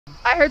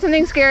I heard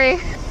something scary.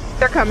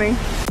 They're coming.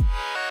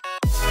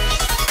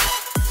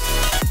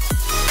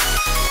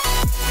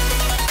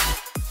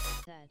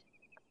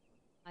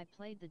 I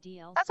played the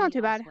DLC. That's not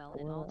too bad. Well,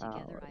 and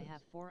altogether I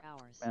have 4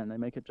 hours. Man, they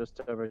make it just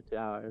over 2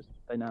 hours.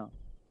 They know.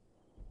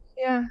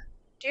 Yeah.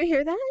 Do you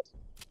hear that?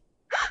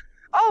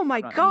 Oh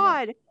my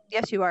god!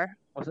 Yes, you are.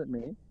 Was it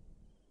me?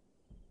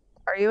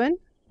 Are you in?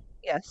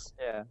 Yes.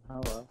 Yeah.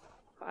 Hello.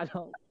 I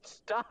don't.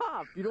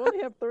 Stop! You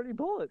only have 30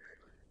 bullets.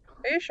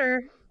 Are you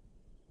sure?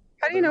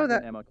 How do you know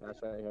that? Ammo cache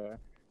right here.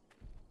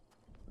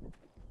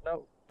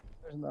 No,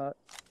 there's not.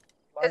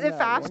 Is it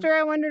faster,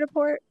 I wonder, to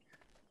port?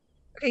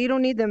 Okay, you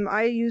don't need them.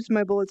 I used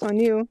my bullets on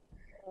you.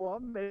 Well,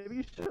 maybe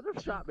you should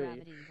have shot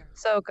me.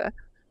 Soka.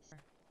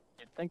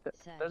 You'd think that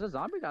there's a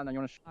zombie down there. You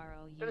want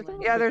to?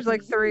 Yeah, there's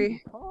like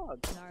 3. Oh,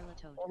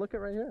 look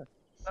at right here.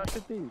 No,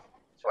 shoot these.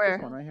 Where?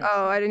 This one right here.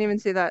 Oh, I didn't even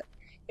see that.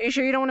 Are you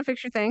sure you don't want to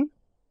fix your thing?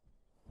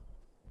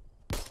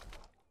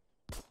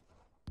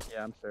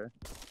 Yeah, I'm sure.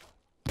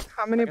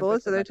 How many I can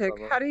bullets fix do the they next take?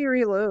 level. How do you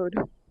reload?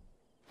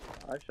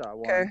 I shot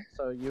one. Okay.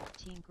 So you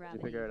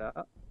figure it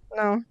out.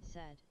 No.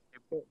 You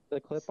put the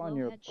clip on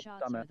your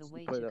stomach.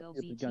 You put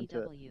the gun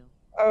to it.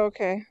 Oh,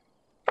 okay.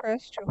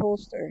 Press to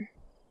holster.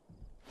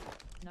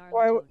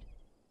 Why?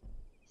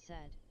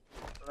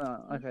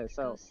 Okay,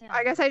 so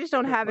I guess I just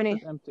don't have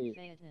any. Empty.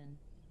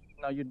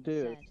 No, you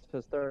do. It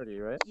says 30,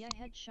 right? Yeah,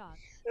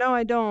 headshots. No,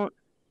 I don't.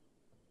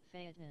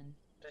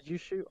 Did you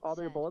shoot all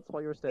your bullets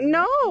while you were standing?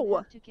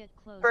 No!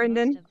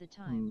 Brendan.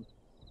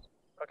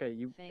 Okay,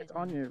 it's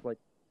on your, like,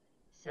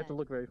 you have to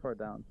look very far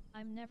down.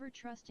 I'm never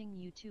trusting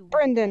you two.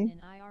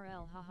 Brendan.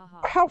 IRL, ha, ha,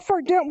 ha. How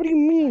far down? What do you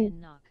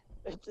mean?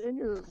 It's in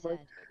your,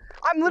 like...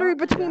 I'm literally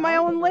between my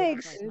own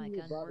legs. My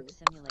gun work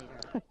simulator.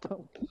 I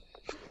don't...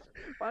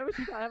 Why would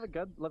you not have a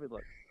gun? Let me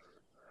look.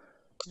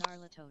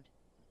 Gnarlatoad.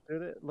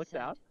 Dude, it look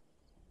down.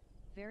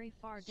 Very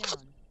far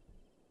down.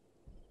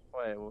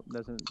 Wait, well,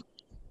 doesn't...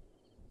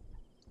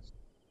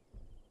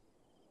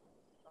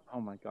 Oh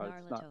my god,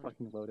 it's not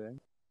fucking loading.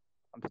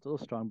 I'm still a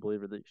strong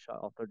believer that you shot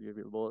all 30 of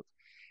your bullets.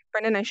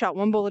 Brendan, I shot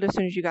 1 bullet as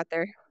soon as you got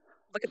there.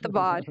 Look at the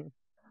VOD. Do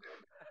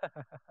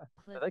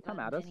they come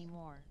at us?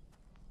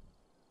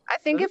 I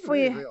think This if is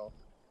we... really real.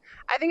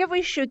 I think if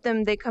we shoot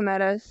them, they come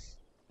at us.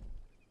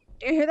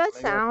 Do you hear that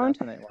Maybe I'll sound?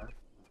 assassinate one.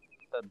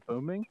 That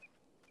booming?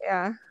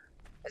 Yeah.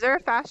 Is there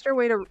a faster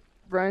way to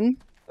run?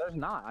 There's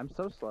not. I'm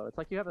so slow. It's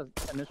like you have an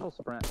initial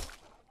sprint.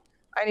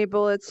 I need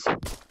bullets.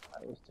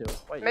 I was too.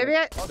 Wait, Maybe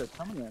I... Oh, there's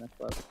so many minutes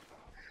left.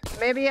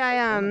 Maybe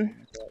I,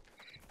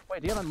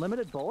 Wait, do you have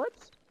unlimited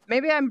bullets?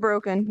 Maybe I'm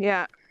broken.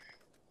 Yeah.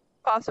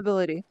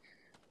 Possibility.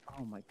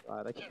 Oh my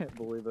god, I can't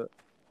believe it.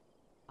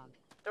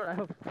 Dude, I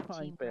have a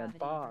frying pan.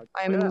 Fog.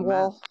 I am in the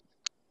wall.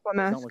 What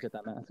mask? Don't look at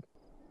that mask.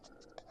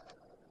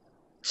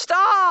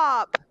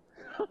 Stop!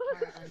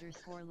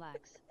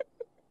 Lax.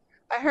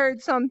 I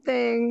heard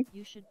something.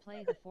 You should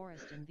play The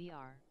Forest in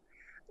VR.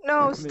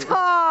 No, That's me.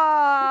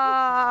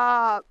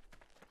 stop!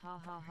 Ha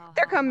ha ha.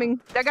 They're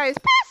coming. That guy is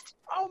pissed!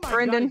 Oh my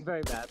Brendan. god, it's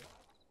very bad.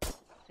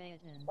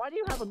 Why do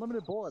you have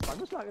unlimited bullets? I'm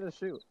just not gonna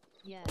shoot.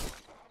 Yes.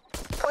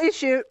 Please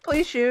shoot.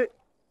 Please shoot.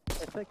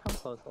 If they come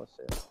close, I'll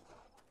shoot.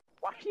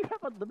 Why do you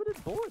have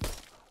unlimited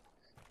bullets?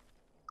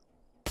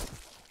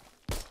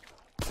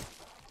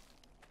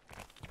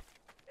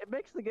 It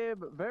makes the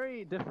game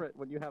very different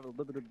when you have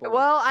unlimited bullets.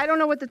 Well, I don't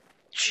know what the...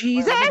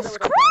 Jesus Christ!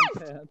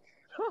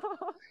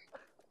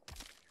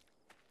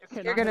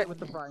 You're gonna hit with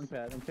the frying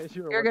pan in case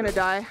you were You're gonna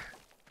die.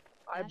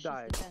 I've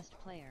died.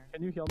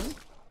 Can you heal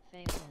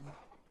me?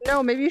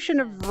 No, maybe you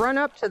shouldn't have run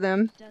up to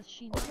them.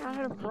 Okay, I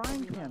had a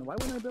frying pan. Why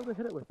wouldn't I be able to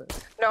hit it with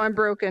it? No, I'm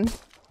broken.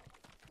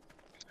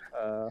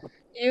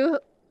 You...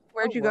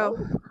 Where'd you go?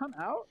 Come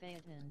out?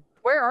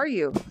 Where are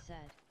you?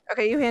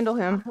 Okay, you handle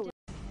him.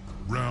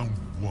 Round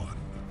 1.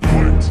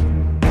 Fight!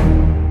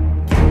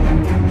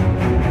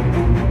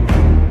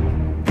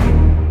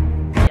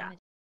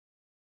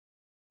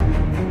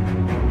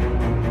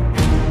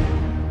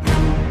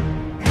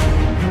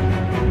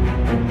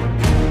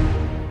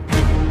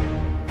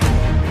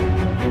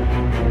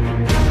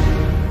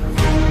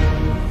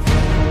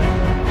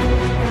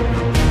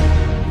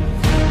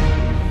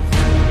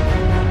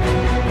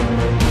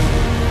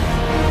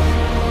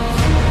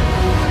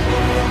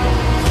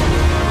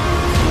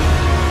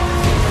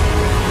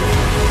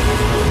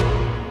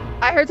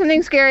 I heard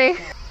something scary.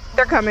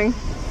 They're coming.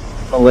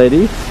 A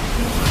lady?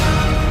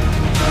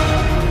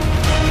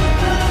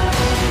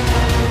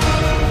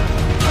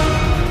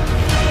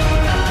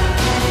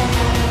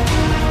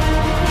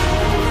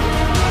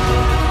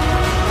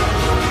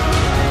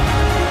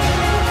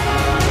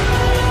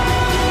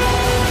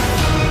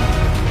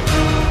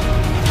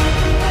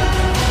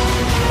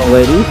 A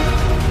lady?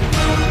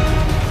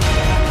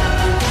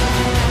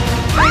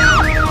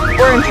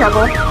 We're in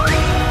trouble.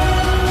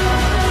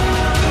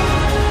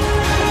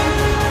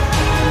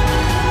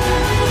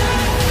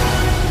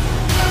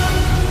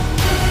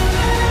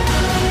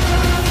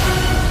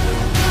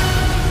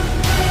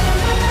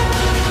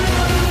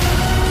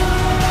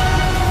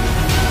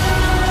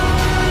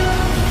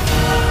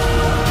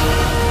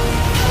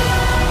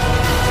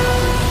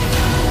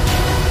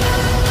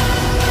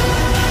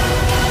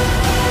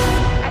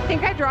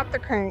 dropped the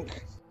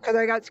crank because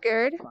I got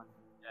scared. Fine.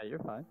 Yeah, you're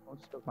fine. We'll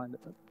just go find it.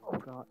 Oh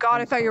god.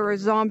 God, I thought you were a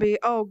zombie.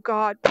 Oh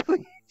God,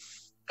 please.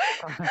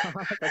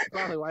 That's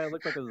probably why I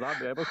look like a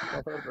zombie. I almost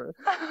fell over.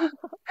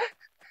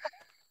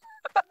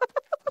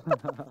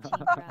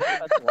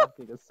 That's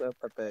walking is so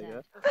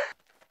pathetic.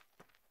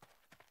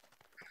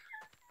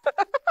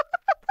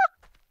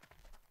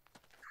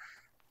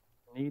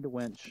 Need a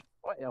winch.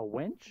 What, a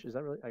winch? Is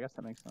that really? I guess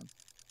that makes sense.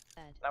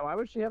 Now, why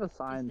would she have a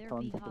sign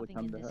telling people to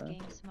come to her?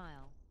 Seems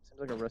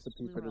like a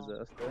recipe for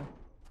disaster.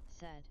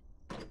 Said.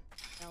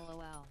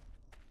 LOL.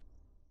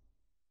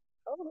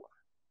 Oh,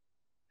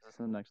 Is this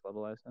the next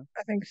level, I assume?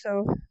 I think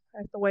so. I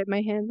have to wipe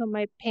my hands on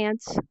my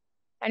pants.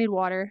 I need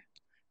water.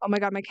 Oh my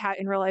God, my cat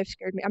in real life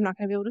scared me. I'm not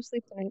gonna be able to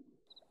sleep tonight.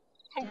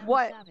 Damn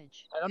What?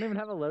 Savage. I don't even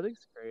have a loading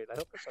screen. I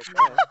hope it's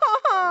okay.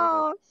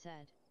 Oh,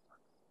 Said.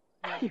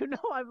 You know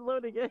I'm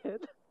loading in.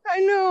 I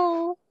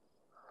know.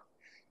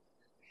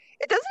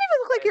 It doesn't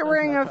even look like you're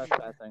wearing no a.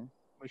 trespassing.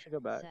 We should go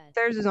back. Said.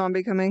 There's a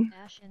zombie coming.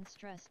 Ash and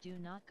stress do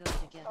not go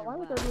together Oh, why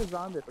would well. there be a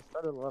zombie at the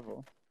start of the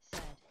level?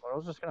 Said. Well, I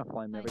was just gonna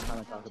flame me every time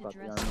I talk about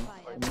the army.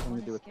 Anything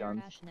to do with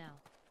guns. Ash now.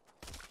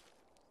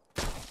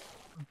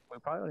 We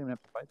probably don't even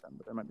have to fight them,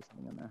 but there might be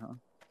something in there, huh?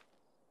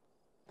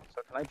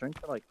 So can I drink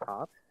the, like,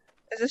 pop?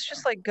 Is this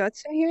just like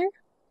guts in here?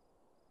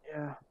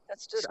 Yeah.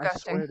 That's Dude, I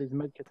disgusting. swear these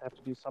medkits have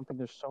to do something.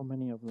 There's so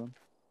many of them.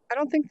 I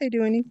don't think they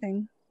do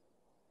anything.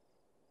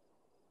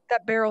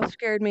 That barrel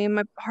scared me and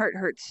my heart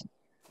hurts.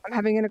 I'm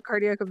having a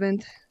cardiac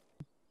event.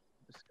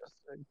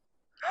 Disgusting.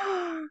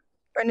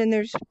 Brendan,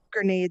 there's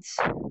grenades.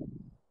 Do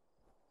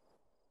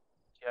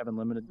you have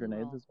unlimited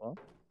grenades as well?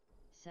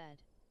 Said.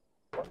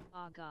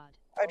 Oh God.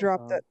 I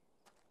dropped God. it.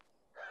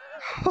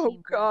 Oh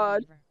Team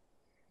God. Believer.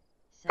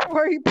 Said. Why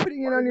are you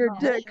putting it on your not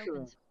dick?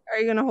 sure. Are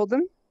you gonna hold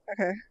them?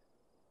 Okay.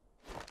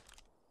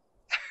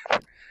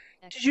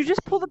 Did you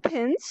just pull the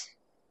pins?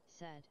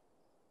 Said.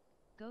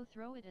 Go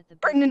throw it at the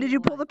Brendan, did you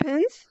pull the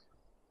pins?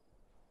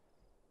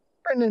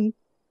 Brendan.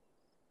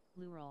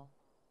 Blue roll.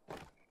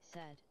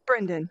 Said.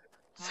 Brendan.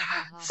 Ha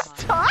ha ha ha.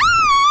 Stop!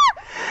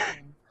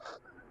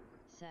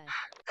 Said.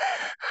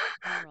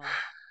 Blue roll.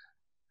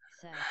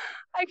 Said.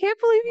 I can't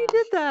believe you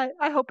did that.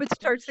 I hope it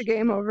starts the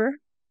game over.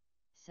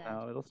 Said.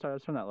 No, it'll start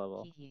us from that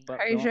level. But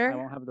Are you sure? I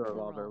won't have the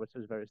revolver, which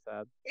is very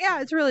sad.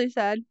 Yeah, it's really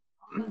sad.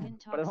 Fucking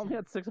But I only toxic.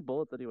 had 6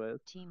 bullets anyways.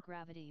 Team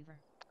Gravitiver.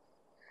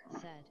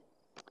 Said.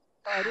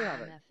 Oh, I do have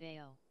it.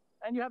 MFAO.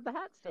 And you have the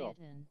hat still.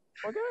 Phaeton.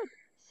 We're good.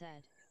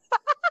 Said.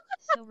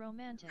 So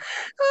romantic.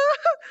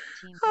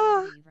 Team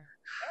Ah. Gravitiver.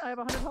 I have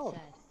 100 health.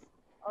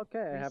 Said. Okay,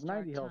 I have Restart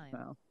 90 health time.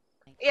 now.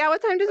 Yeah,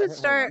 what time does I it hit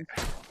start?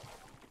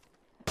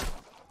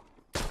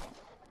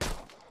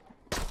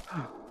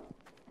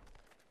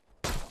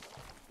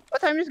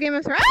 What time does Game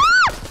of Thrones?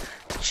 Ah!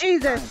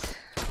 Jesus!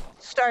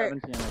 Start.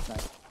 7 p.m. at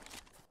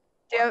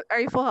night. Are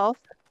you full health?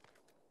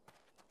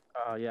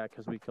 Yeah,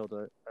 because we killed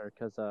it. Or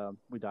because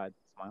we died.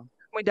 Smile.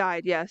 We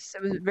died, yes.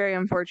 It was very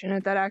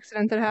unfortunate, that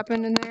accident that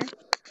happened in there.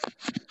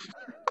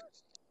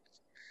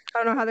 I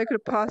don't know how that could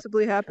have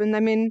possibly happened. I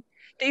mean,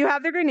 do you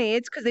have the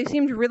grenades? Because they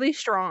seemed really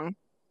strong.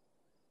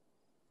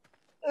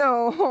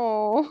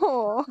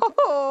 No.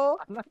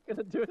 I'm not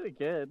gonna do it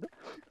again.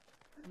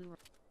 Blue roll.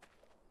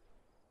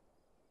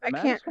 I The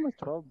can't. magic come with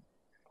 12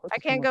 I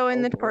can't go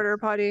in the porter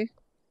bullets. potty.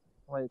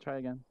 Wait, try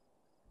again.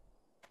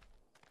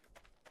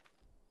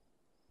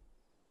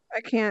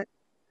 I can't.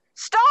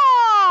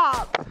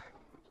 Stop!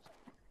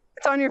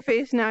 It's on your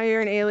face now.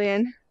 You're an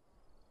alien.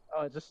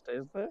 Oh, it just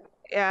stays there?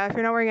 Yeah, if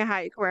you're not wearing a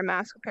hat, you can wear a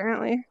mask,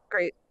 apparently.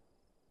 Great.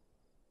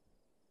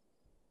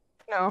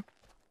 No.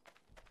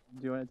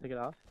 Do you want to take it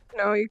off?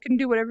 No, you can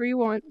do whatever you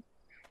want.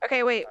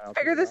 Okay, wait. I'll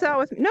Figure take it this off. out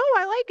with me. No,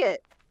 I like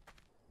it.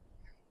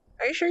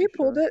 Are you sure you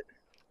pulled sure? it?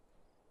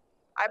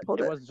 I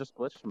pulled it. It was just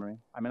glitched for me.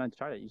 I mean, I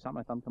tried it. You saw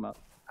my thumb come up.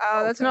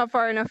 Oh, that's okay. not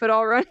far enough at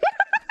all, Run.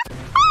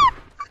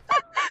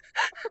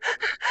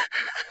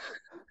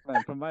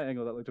 Man, from my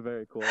angle, that looked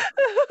very cool.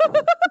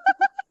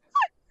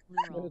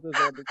 Blue roll. There's a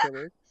zombie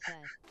killer. Said.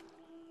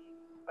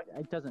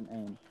 It doesn't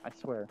aim. I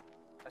swear.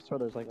 I swear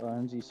there's like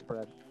RNG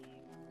spread.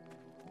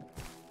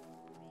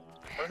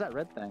 What is that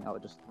red thing? Oh,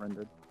 it just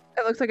rendered.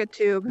 It looks like a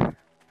tube.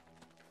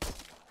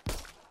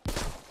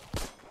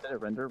 Did it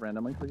render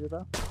randomly for you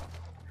though?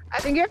 I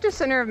think you have to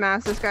center of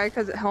mass this guy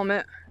because of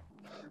helmet.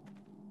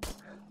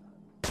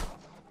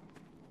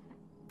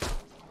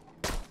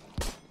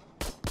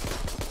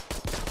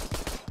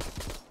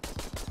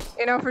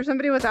 You know, for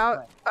somebody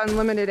without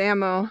unlimited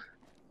ammo.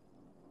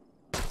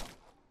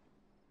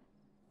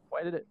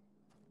 Why did it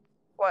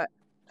What?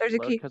 There's a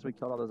load key. because we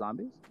killed all the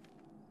zombies?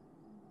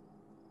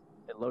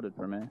 It loaded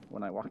for me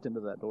when I walked into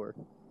that door.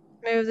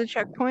 Maybe it was a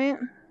checkpoint.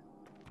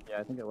 Yeah,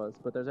 I think it was.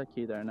 But there's a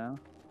key there now.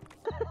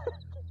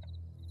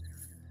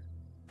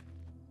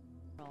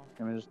 Roll.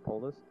 Can we just pull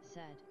this?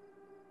 Said.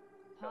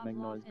 Don't make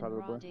Pavlov noise, and raw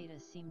probably. data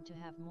seem to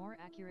have more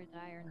accurate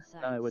iron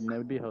sights. No, it wouldn't. It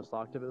would be host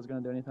locked if it was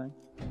going to do anything.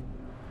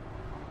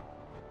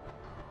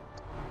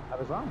 I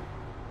was wrong.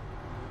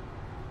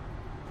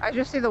 I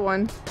just see the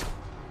one.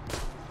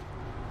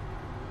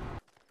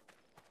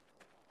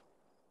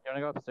 You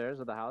wanna go upstairs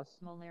of the house?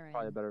 Molarian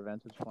Probably a better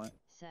vantage point.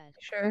 said.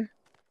 Sure.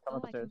 Come I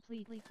upstairs.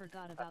 completely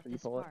forgot about After you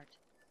this pull it. part.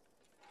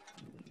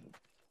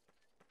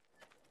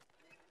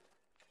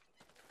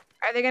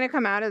 Are they gonna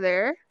come out of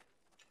there?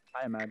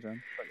 I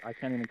imagine, but I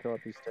can't even kill up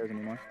these stairs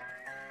anymore.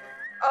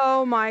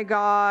 Oh my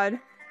god.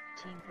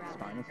 Team It's fine.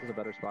 Crowley This is a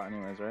better spot,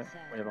 anyways, right?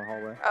 We have a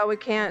hallway. Oh, we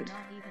I'm can't. not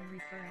even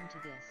referring to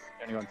this.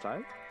 You wanna go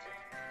inside?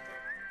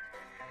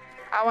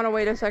 I want to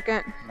wait a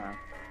second. No.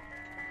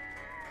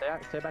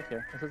 Stay back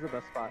here. This is the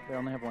best spot. They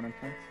only have one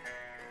entrance.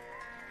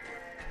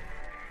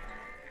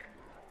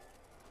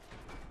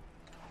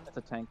 It's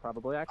a tank,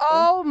 probably, actually.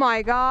 Oh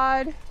my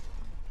god.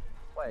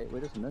 Wait, we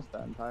just missed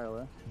that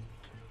entirely.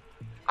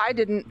 I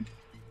didn't.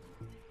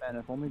 Man,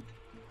 if only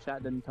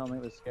chat didn't tell me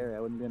it was scary, I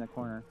wouldn't be in a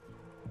corner.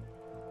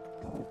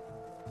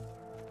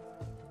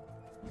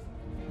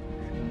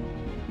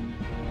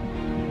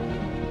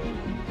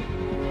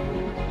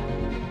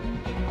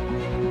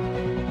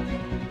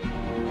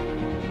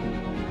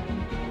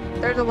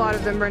 There's a lot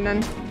of them,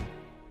 Brendan.